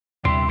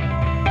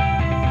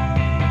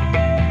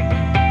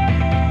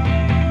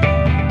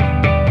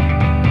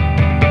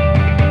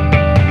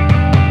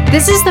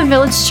This is the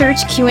Village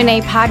Church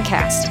Q&A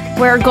podcast,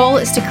 where our goal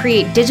is to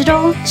create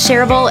digital,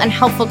 shareable, and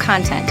helpful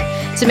content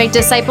to make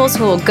disciples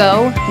who will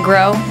go,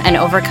 grow, and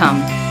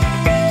overcome.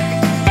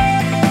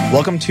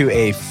 Welcome to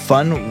a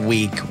fun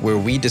week where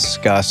we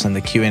discuss in the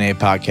Q&A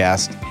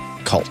podcast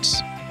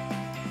cults.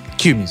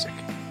 Cue music.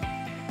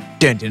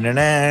 Dun, dun, dun,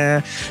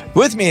 dun.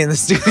 With me in the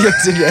studio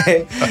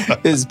today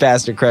is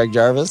Pastor Craig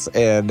Jarvis.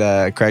 And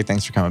Craig,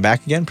 thanks for coming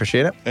back again.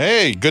 Appreciate it.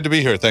 Hey, good to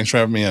be here. Thanks for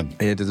having me in.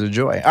 It is a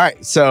joy. All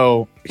right,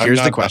 so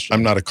here's the question.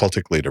 I'm not a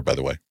cultic leader, by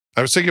the way.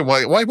 I was thinking,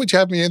 why would you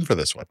have me in for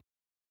this one?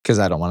 Because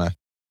I don't want to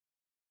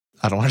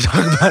talk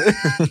about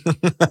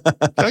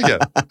it. I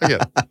get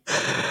it.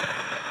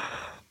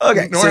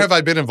 Okay. Nor have I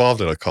been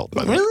involved in a cult,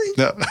 by the way. Really?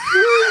 No.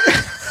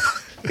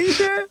 Are you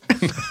sure?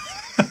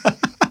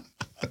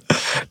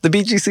 The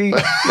BGC?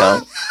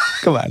 No.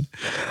 Come on.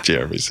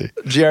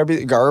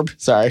 GRBC. Garb?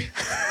 Sorry.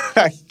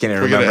 I can't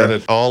even We're going to remember.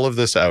 edit all of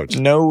this out.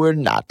 No, we're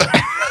not.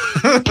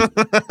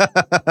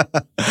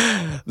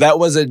 That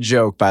was a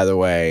joke, by the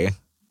way,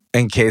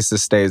 in case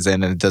this stays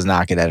in and it does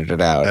not get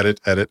edited out.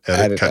 Edit,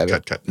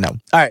 cut. No. All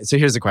right, so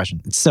here's the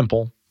question. It's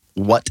simple.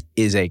 What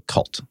is a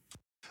cult?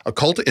 A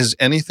cult is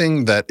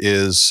anything that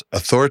is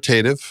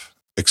authoritative,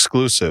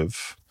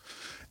 exclusive,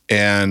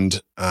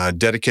 and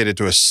dedicated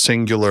to a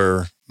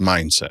singular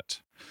mindset.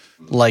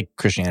 Like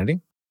Christianity?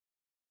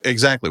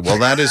 Exactly. Well,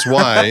 that is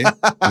why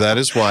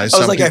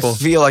some people... I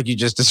feel like you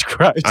just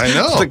described I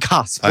know. the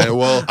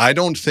gospel. I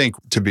don't think,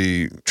 to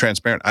be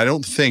transparent, I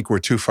don't think we're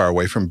too far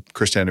away from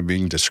Christianity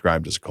being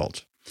described as a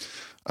cult,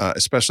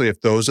 especially if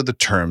those are the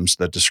terms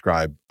that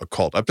describe a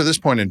cult. Up to this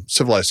point in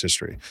civilized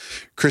history,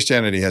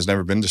 Christianity has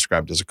never been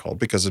described as a cult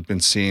because it's been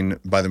seen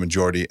by the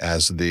majority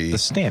as the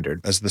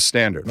standard. As the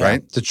standard, Yeah,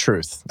 right? The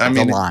truth. I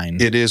mean, the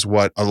line. It is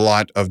what a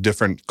lot of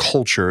different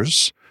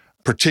cultures,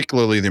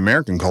 particularly the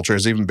American culture,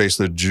 is even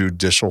based on the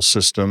judicial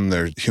system,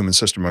 their human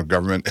system of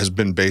government has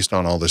been based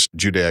on all this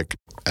Judaic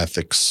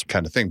ethics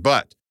kind of thing.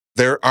 But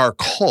there are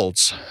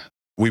cults,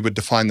 we would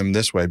define them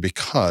this way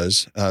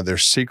because they're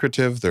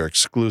secretive, they're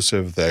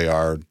exclusive, they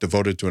are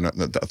devoted to an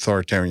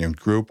authoritarian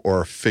group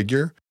or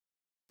figure.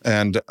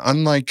 And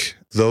unlike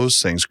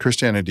those things,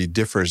 Christianity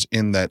differs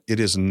in that it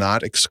is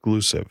not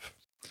exclusive,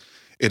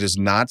 it is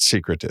not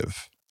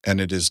secretive,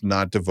 and it is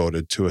not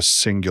devoted to a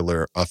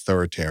singular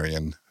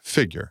authoritarian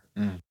figure.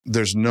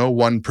 There's no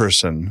one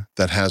person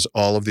that has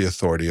all of the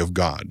authority of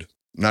God.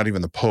 Not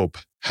even the Pope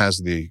has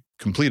the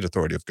complete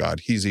authority of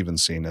God. He's even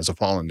seen as a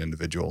fallen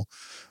individual,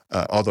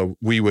 although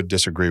we would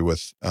disagree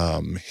with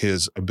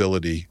his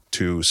ability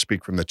to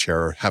speak from the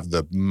chair, have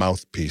the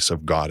mouthpiece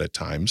of God at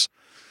times.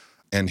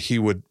 And he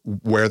would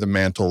wear the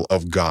mantle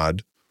of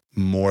God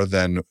more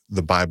than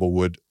the Bible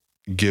would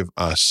give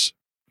us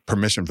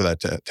permission for that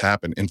to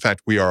happen. In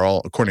fact, we are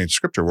all, according to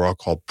Scripture, we're all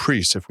called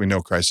priests if we know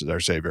Christ is our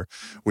Savior.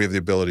 We have the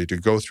ability to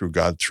go through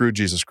God, through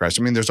Jesus Christ.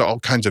 I mean, there's all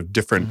kinds of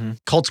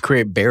different... Cults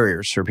create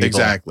barriers for people.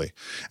 Exactly.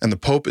 And the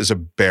Pope is a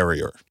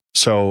barrier.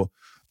 So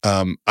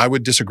I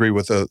would disagree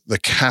with the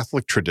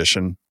Catholic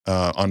tradition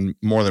on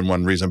more than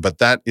one reason, but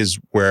that is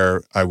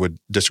where I would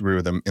disagree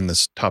with them in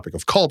this topic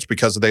of cults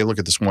because they look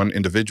at this one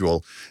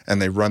individual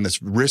and they run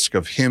this risk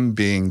of him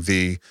being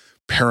the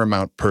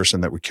paramount person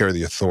that would carry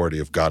the authority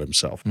of God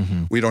himself.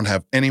 Mm-hmm. We don't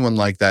have anyone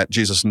like that.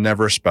 Jesus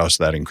never espoused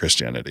that in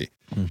Christianity.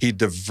 Mm-hmm. He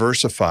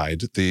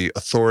diversified the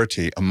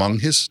authority among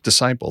his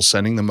disciples,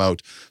 sending them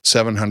out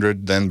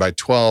 700, then by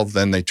 12,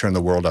 then they turned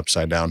the world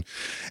upside down.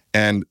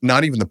 And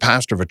not even the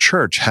pastor of a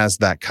church has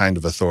that kind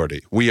of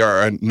authority. We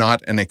are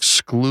not an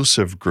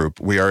exclusive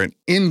group. We are an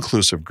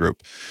inclusive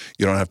group.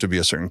 You don't have to be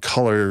a certain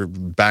color,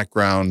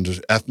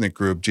 background, ethnic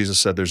group. Jesus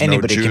said there's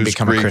Anybody no can Jews,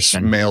 become a Greeks,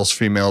 Christian. males,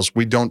 females.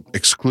 We don't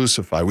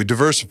exclusify. We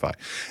diversify.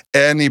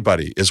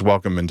 Anybody is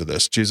welcome into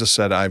this. Jesus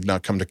said, I've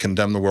not come to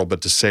condemn the world,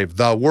 but to save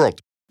the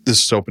world.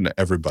 This is open to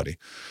everybody.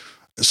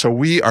 So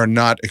we are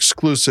not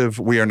exclusive.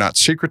 We are not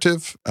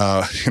secretive.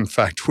 In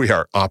fact, we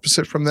are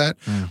opposite from that.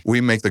 We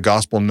make the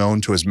gospel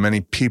known to as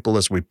many people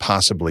as we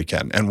possibly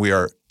can. And we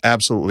are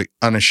absolutely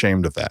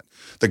unashamed of that.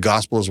 The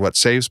gospel is what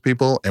saves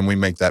people, and we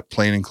make that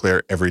plain and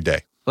clear every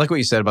day. I like what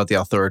you said about the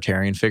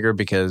authoritarian figure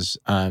because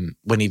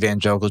when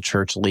evangelical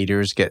church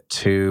leaders get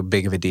too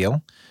big of a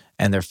deal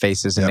and their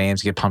faces and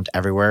names get pumped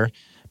everywhere,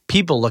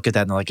 people look at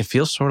that and they're like, it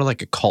feels sort of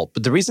like a cult.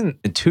 But the reason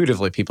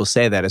intuitively people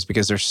say that is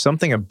because there's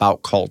something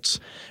about cults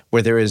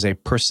where there is a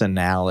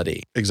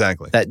personality.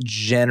 Exactly. That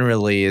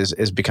generally is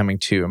becoming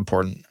too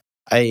important.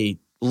 I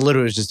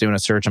literally was just doing a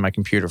search on my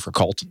computer for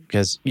cult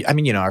because, I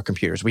mean, you know, our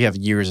computers, we have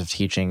years of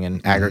teaching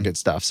and aggregate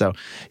stuff. So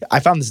I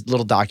found this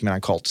little document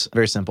on cults.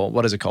 Very simple.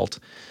 What is a cult?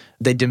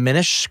 They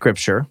diminish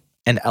scripture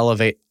and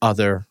elevate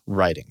other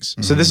writings.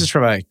 So this is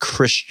from a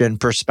Christian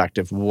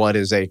perspective. What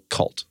is a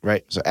cult,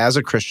 right? So as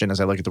a Christian, as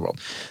I look at the world,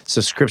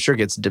 so scripture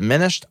gets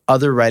diminished,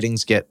 other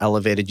writings get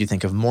elevated. You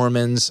think of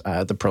Mormons,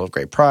 the Pearl of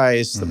Great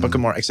Price, the Book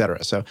of Mormon, et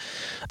cetera. So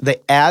they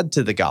add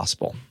to the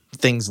gospel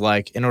things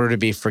like, in order to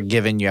be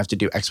forgiven, you have to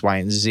do X, Y,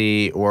 and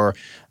Z, or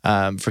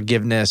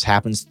forgiveness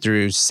happens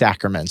through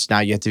sacraments. Now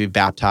you have to be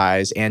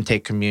baptized and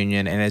take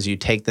communion. And as you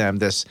take them,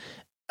 this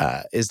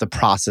is the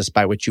process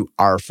by which you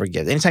are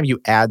forgiven. Anytime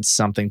you add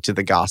something to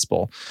the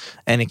gospel,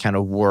 any kind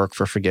of work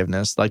for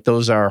forgiveness, like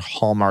those are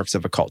hallmarks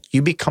of a cult.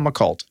 You become a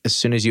cult as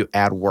soon as you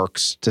add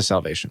works to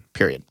salvation,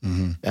 period.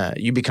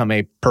 You become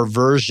a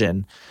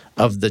perversion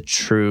of the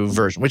true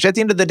version, which at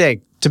the end of the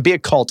day, to be a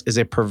cult is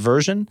a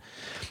perversion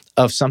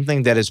of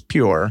something that is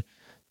pure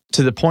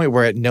to the point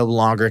where it no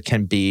longer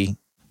can be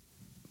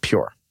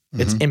pure.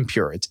 It's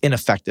impure, it's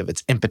ineffective,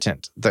 it's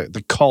impotent.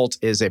 The cult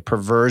is a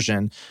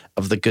perversion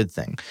of the good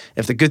thing.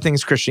 If the good thing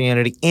is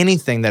Christianity,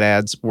 anything that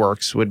adds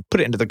works would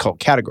put it into the cult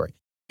category.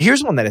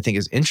 Here's one that I think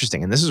is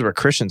interesting, and this is where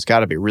Christians got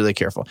to be really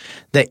careful.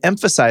 They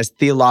emphasize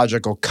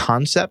theological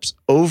concepts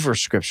over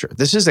Scripture.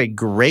 This is a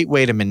great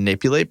way to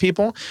manipulate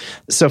people.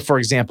 So, for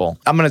example,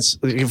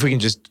 if we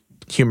can just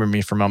humor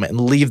me for a moment and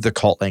leave the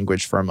cult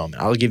language for a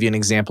moment. I'll give you an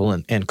example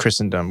in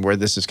Christendom where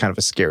this is kind of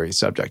a scary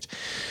subject.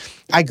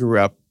 I grew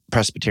up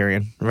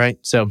Presbyterian, right?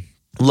 So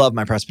love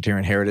my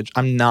Presbyterian heritage.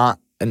 I'm not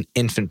an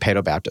infant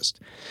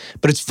Paedo-Baptist.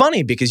 But it's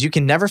funny because you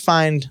can never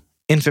find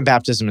infant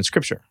baptism in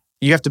Scripture.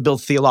 You have to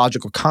build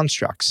theological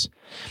constructs.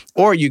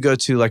 Or you go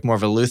to like more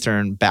of a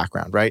Lutheran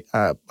background, right?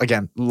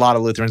 Again, a lot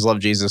of Lutherans love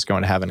Jesus,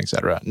 going to heaven,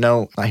 etc.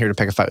 No, not here to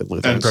pick a fight with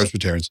Lutherans. And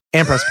Presbyterians.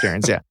 And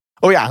Presbyterians, yeah.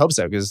 Oh yeah, I hope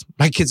so, because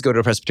my kids go to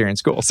a Presbyterian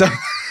school, so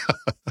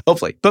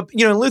hopefully. But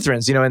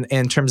Lutherans,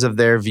 in terms of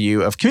their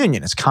view of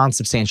communion, it's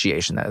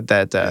consubstantiation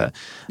that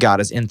God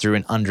is in, through,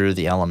 and under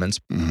the elements.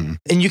 And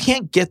you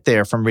can't get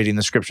there from reading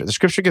the Scripture. The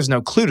Scripture gives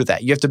no clue to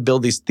that. You have to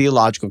build these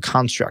theological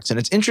constructs, and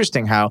it's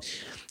interesting how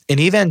in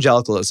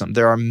evangelicalism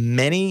there are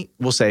many,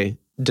 we'll say,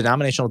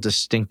 denominational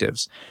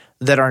distinctives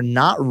that are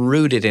not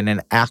rooted in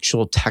an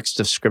actual text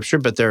of Scripture,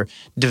 but they're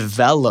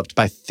developed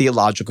by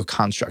theological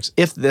constructs.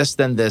 If this,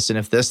 then this, and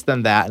if this,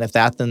 then that, and if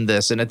that, then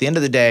this. And at the end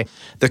of the day,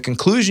 the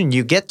conclusion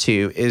you get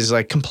to is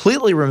like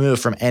completely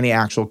removed from any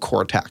actual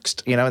core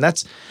text. And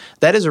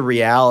that is a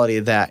reality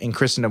that in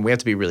Christendom we have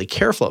to be really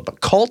careful of.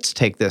 But cults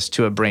take this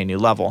to a brand new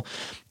level.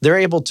 They're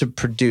able to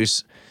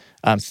produce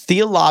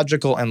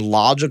theological and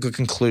logical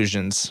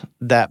conclusions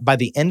that by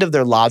the end of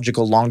their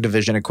logical long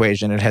division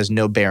equation, it has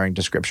no bearing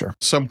to Scripture.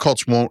 Some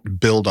cults won't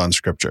build on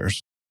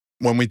Scriptures.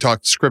 When we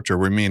talk Scripture,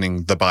 we're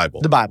meaning the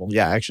Bible. The Bible,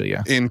 yeah, actually,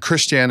 yeah. In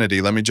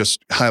Christianity, let me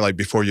just highlight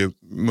before you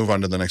move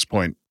on to the next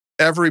point,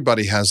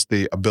 everybody has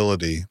the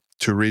ability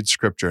to read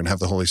Scripture and have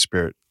the Holy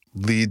Spirit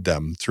lead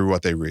them through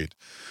what they read.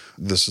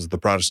 This is the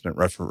Protestant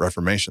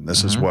Reformation.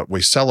 This is what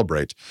we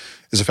celebrate,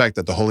 is the fact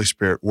that the Holy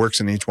Spirit works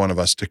in each one of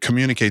us to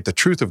communicate the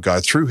truth of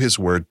God through His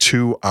Word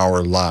to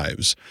our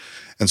lives.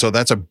 And so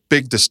that's a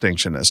big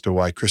distinction as to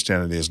why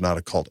Christianity is not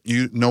a cult.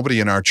 Nobody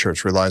in our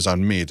church relies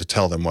on me to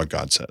tell them what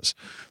God says.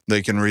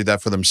 They can read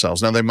that for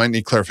themselves. Now, they might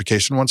need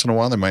clarification once in a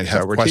while. They might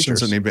have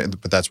questions,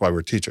 but that's why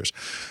we're teachers.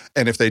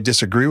 And if they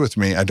disagree with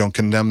me, I don't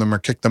condemn them or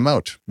kick them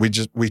out. We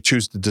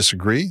choose to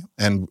disagree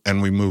and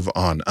we move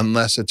on,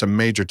 unless it's a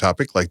major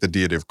topic like the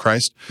deity of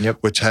Christ,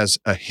 which has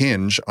a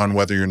hinge on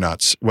whether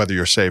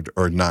you're saved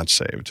or not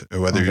saved,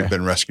 whether you've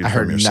been rescued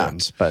from your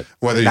sins. But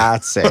whether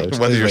not saved.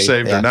 Whether you're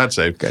saved or not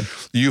saved. Good.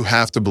 You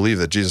have to believe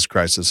that Jesus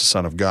Christ is the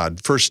Son of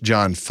God. 1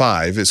 John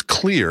 5 is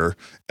clear.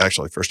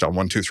 Actually, 1 John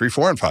 1, 2, 3,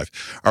 4, and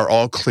 5 are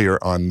all clear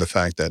on the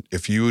fact that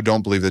if you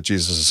don't believe that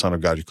Jesus is the Son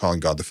of God, you're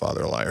calling God the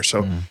Father a liar.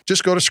 So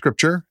just go to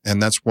Scripture,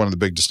 and that's one of the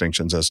big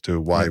distinctions as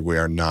to why we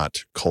are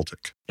not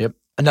cultic. Yep.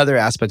 Another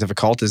aspect of a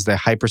cult is they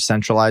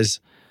hyper-centralize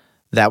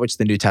that which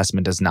the New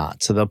Testament does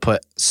not. So they'll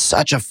put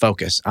such a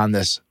focus on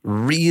this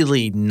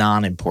really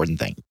non-important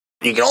thing.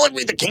 You can only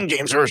read the King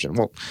James Version.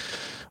 Well,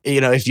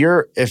 did I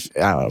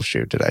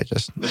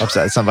just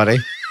upset somebody?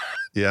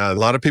 Yeah, a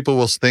lot of people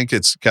will think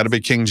it's got to be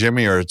King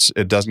Jimmy or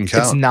it doesn't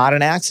count. It's not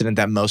an accident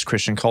that most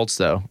Christian cults,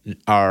 though,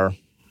 are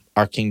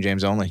King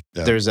James only.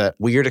 Yeah. There's a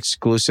weird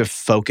exclusive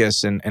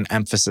focus and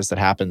emphasis that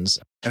happens.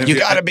 And you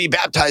got to be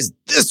baptized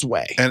this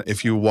way. And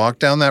if you walk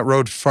down that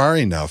road far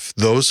enough,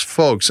 those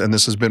folks, and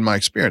this has been my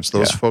experience,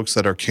 those folks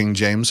that are King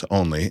James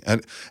only,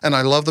 and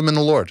I love them in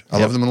the Lord. I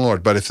love them in the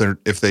Lord. But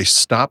if they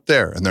stop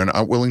there and they're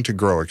not willing to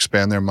grow,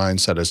 expand their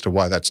mindset as to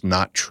why that's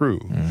not true,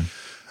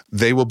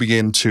 they will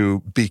begin to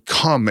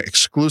become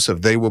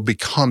exclusive. They will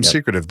become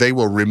secretive. They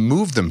will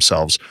remove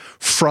themselves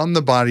from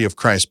the body of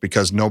Christ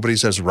because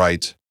nobody's as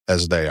right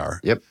as they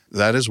are. Yep.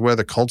 That is where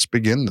the cults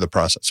begin, the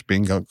process of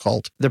being a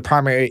cult. The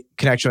primary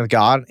connection with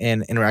God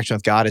and interaction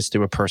with God is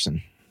through a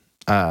person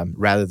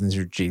rather than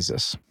through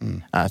Jesus,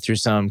 through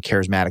some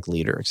charismatic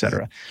leader,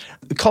 etc.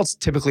 The cults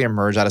typically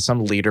emerge out of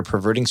some leader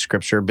perverting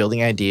Scripture,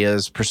 building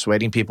ideas,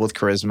 persuading people with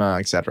charisma,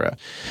 etc.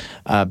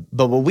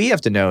 But what we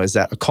have to know is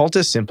that a cult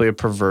is simply a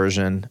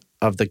perversion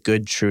of the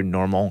good, true,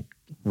 normal,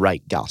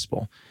 right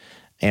gospel.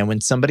 And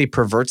when somebody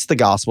perverts the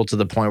gospel to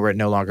the point where it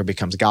no longer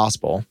becomes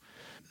gospel,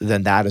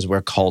 then that is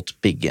where cult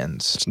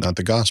begins. It's not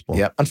the gospel.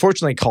 Yeah.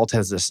 Unfortunately, cult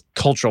has this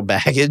cultural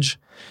baggage,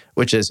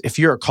 which is if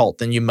you're a cult,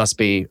 then you must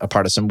be a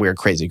part of some weird,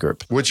 crazy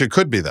group. Which it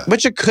could be that.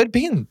 Which it could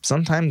be, and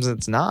sometimes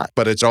it's not.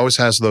 But it always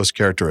has those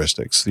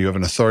characteristics. You have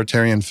an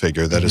authoritarian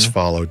figure that is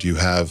followed. You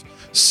have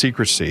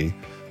secrecy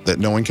that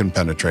no one can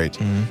penetrate.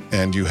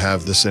 And you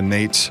have this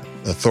innate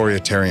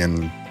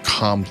authoritarian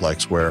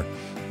complex where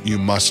you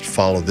must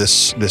follow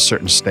this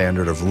certain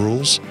standard of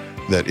rules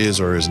that is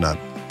or is not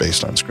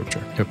based on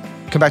Scripture.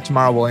 Come back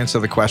tomorrow. We'll answer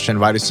the question,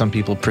 why do some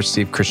people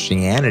perceive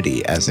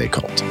Christianity as a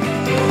cult?